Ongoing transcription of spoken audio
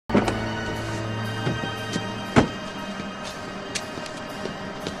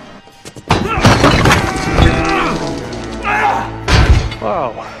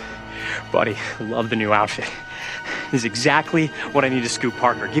buddy. Love the new outfit. This is exactly what I need to scoop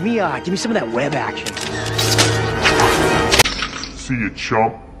Parker. Give me some of that web action. See you,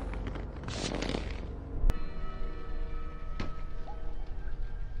 chump.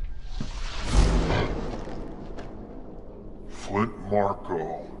 Flint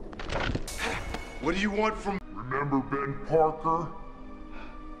Marco. What do you want from... Remember Ben Parker?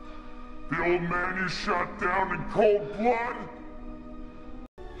 The old man you shot down in cold blood?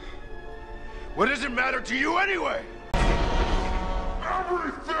 What does it matter to you anyway? Everything!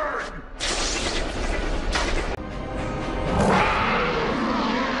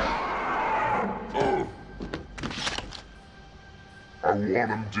 I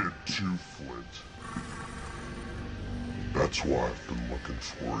want him dead too, Flint. That's why I've been looking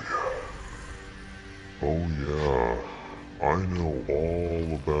for you. Oh yeah, I know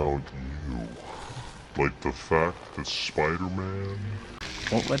all about you. Like the fact that Spider-Man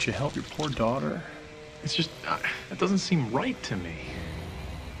won't let you help your poor daughter? It's just, that doesn't seem right to me.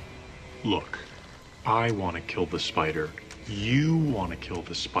 Look, I want to kill the spider. You want to kill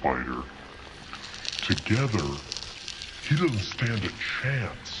the spider. Together, he doesn't stand a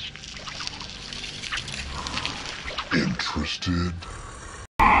chance. Interested?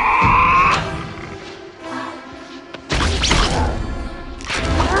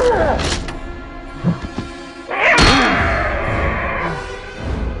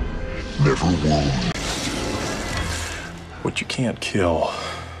 Never won. What you can't kill.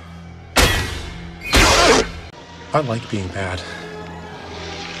 I like being bad.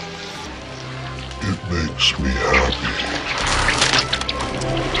 It makes me happy.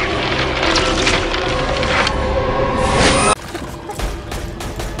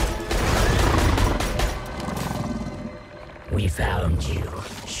 We found you.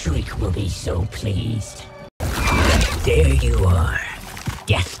 Shriek will be so pleased. There you are.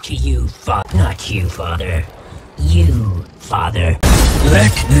 Death to you, not you, Father. You, Father.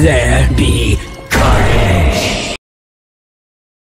 Let there be carnage.